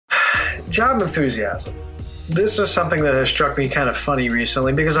Job enthusiasm. This is something that has struck me kind of funny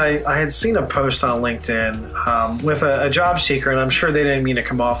recently because I had seen a post on LinkedIn with a job seeker, and I'm sure they didn't mean to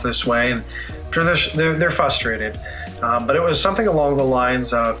come off this way, and they're frustrated. But it was something along the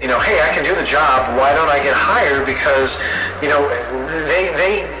lines of, hey, I can do the job. Why don't I get hired? Because,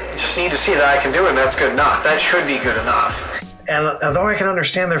 they just need to see that I can do it, and that's good enough. That should be good enough. And although I can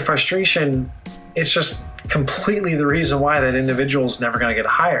understand their frustration, it's just completely the reason why that individual is never going to get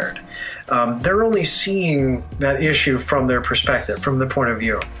hired. They're only seeing that issue from their perspective, from their point of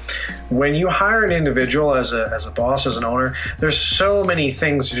view. When you hire an individual as a boss, as an owner, there's so many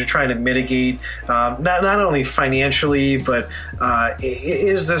things that you're trying to mitigate, not only financially, but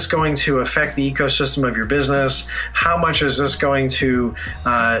is this going to affect the ecosystem of your business? How much is this going to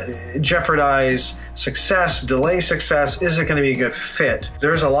jeopardize success, delay success? Is it going to be a good fit?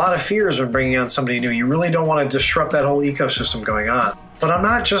 There's a lot of fears when bringing on somebody new. You really don't want to disrupt that whole ecosystem going on. But I'm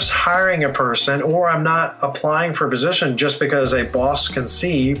not just hiring a person, or I'm not applying for a position just because a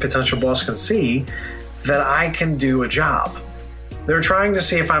potential boss can see that I can do a job. They're trying to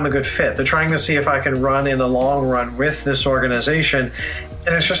see if I'm a good fit. They're trying to see if I can run in the long run with this organization.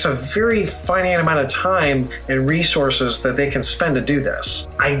 And it's just a very finite amount of time and resources that they can spend to do this.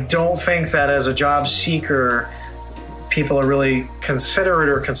 I don't think that as a job seeker, people are really considerate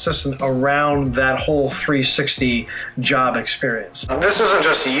or consistent around that whole 360 job experience. This isn't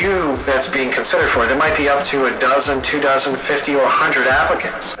just you that's being considered for. There might be up to a dozen, 2 dozen, 50, or 100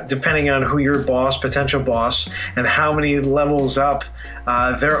 applicants. Depending on who your boss, potential boss, and how many levels up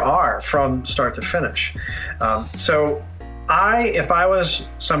there are from start to finish. So if I was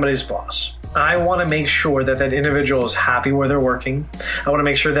somebody's boss, I want to make sure that that individual is happy where they're working. I want to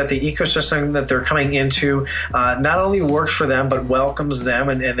make sure that the ecosystem that they're coming into not only works for them, but welcomes them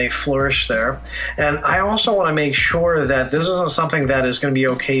and they flourish there. And I also want to make sure that this isn't something that is going to be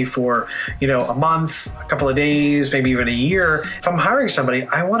okay for, a month, a couple of days, maybe even a year. If I'm hiring somebody,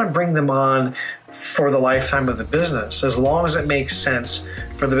 I want to bring them on for the lifetime of the business, as long as it makes sense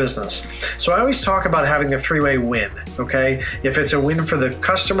for the business. So I always talk about having a three-way win, okay? If it's a win for the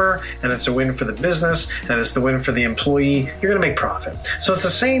customer, and it's a win for the business, and it's the win for the employee, you're gonna make profit. So it's the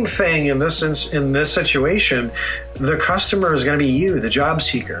same thing in this situation. The customer is gonna be you, the job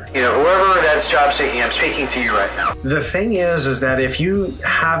seeker. Whoever that's job seeking, I'm speaking to you right now. The thing is that if you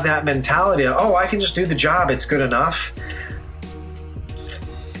have that mentality of, I can just do the job, it's good enough,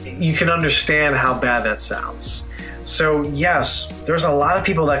 you can understand how bad that sounds. So yes, there's a lot of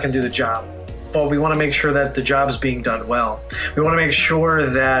people that can do the job, but we want to make sure that the job is being done well. We want to make sure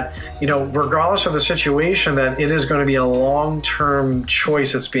that, regardless of the situation, that it is going to be a long-term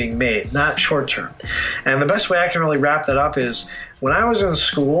choice that's being made, not short-term. And the best way I can really wrap that up is, when I was in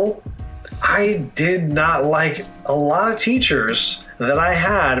school, I did not like a lot of teachers that I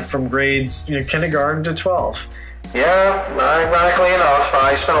had from grades, kindergarten to 12. Yeah, ironically enough,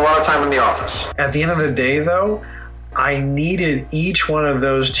 I spent a lot of time in the office. At the end of the day, though, I needed each one of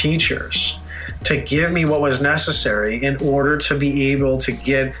those teachers to give me what was necessary in order to be able to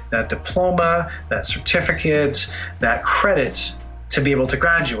get that diploma, that certificate, that credit to be able to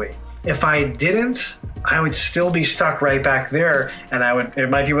graduate. If I didn't, I would still be stuck right back there, and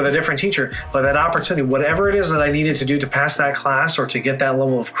it might be with a different teacher, but that opportunity, whatever it is that I needed to do to pass that class or to get that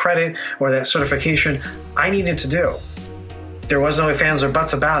level of credit or that certification, I needed to do. There was no ifs, ands, or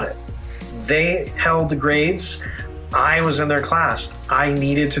buts about it. They held the grades. I was in their class. I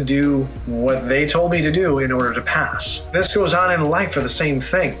needed to do what they told me to do in order to pass. This goes on in life for the same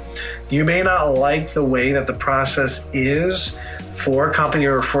thing. You may not like the way that the process is for a company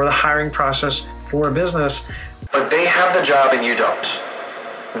or for the hiring process for a business, but they have the job and you don't.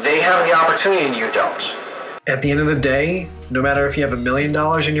 They have the opportunity and you don't. At the end of the day, no matter if you have $1 million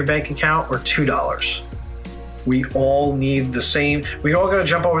in your bank account or $2, we all need the same, we all got to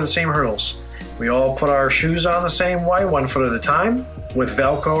jump over the same hurdles. We all put our shoes on the same way, 1 foot at a time, with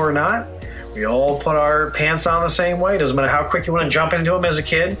Velcro or not. We all put our pants on the same way. Doesn't matter how quick you want to jump into them as a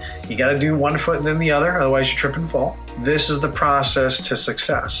kid. You got to do 1 foot and then the other, otherwise you trip and fall. This is the process to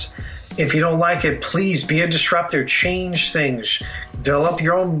success. If you don't like it, please be a disruptor, change things, develop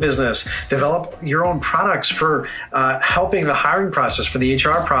your own business, develop your own products for helping the hiring process, for the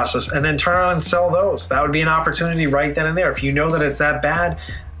HR process, and then turn around and sell those. That would be an opportunity right then and there. If you know that it's that bad,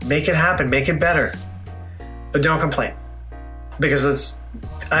 make it happen, make it better. But don't complain. Because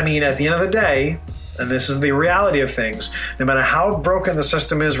at the end of the day, and this is the reality of things, no matter how broken the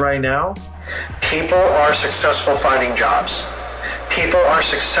system is right now, people are successful finding jobs. People are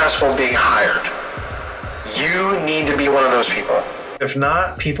successful being hired. You need to be one of those people. If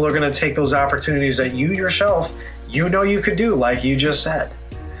not, people are going to take those opportunities that you yourself, you could do, like you just said.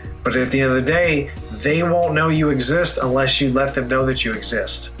 But at the end of the day, they won't know you exist unless you let them know that you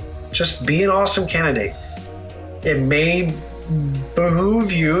exist. Just be an awesome candidate. It may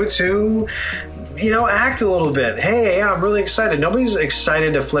behoove you to, act a little bit. Hey, I'm really excited. Nobody's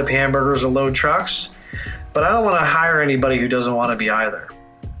excited to flip hamburgers or load trucks, but I don't want to hire anybody who doesn't want to be either.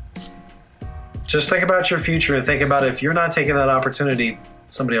 Just think about your future and think about if you're not taking that opportunity,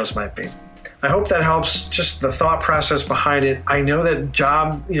 somebody else might be. I hope that helps, just the thought process behind it. I know that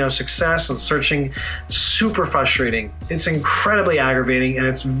job, success and searching, super frustrating. It's incredibly aggravating and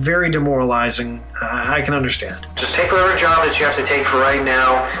it's very demoralizing. I can understand. Just take whatever job that you have to take for right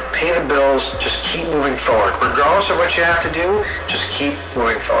now, pay the bills, just keep moving forward. Regardless of what you have to do, just keep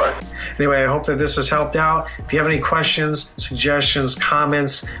moving forward. Anyway, I hope that this has helped out. If you have any questions, suggestions,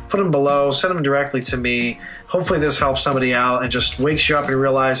 comments, put them below, send them directly to me. Hopefully this helps somebody out and just wakes you up and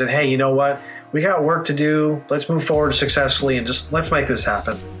realize that, hey, you know what? We got work to do. Let's move forward successfully and just let's make this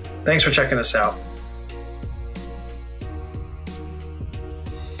happen. Thanks for checking this out.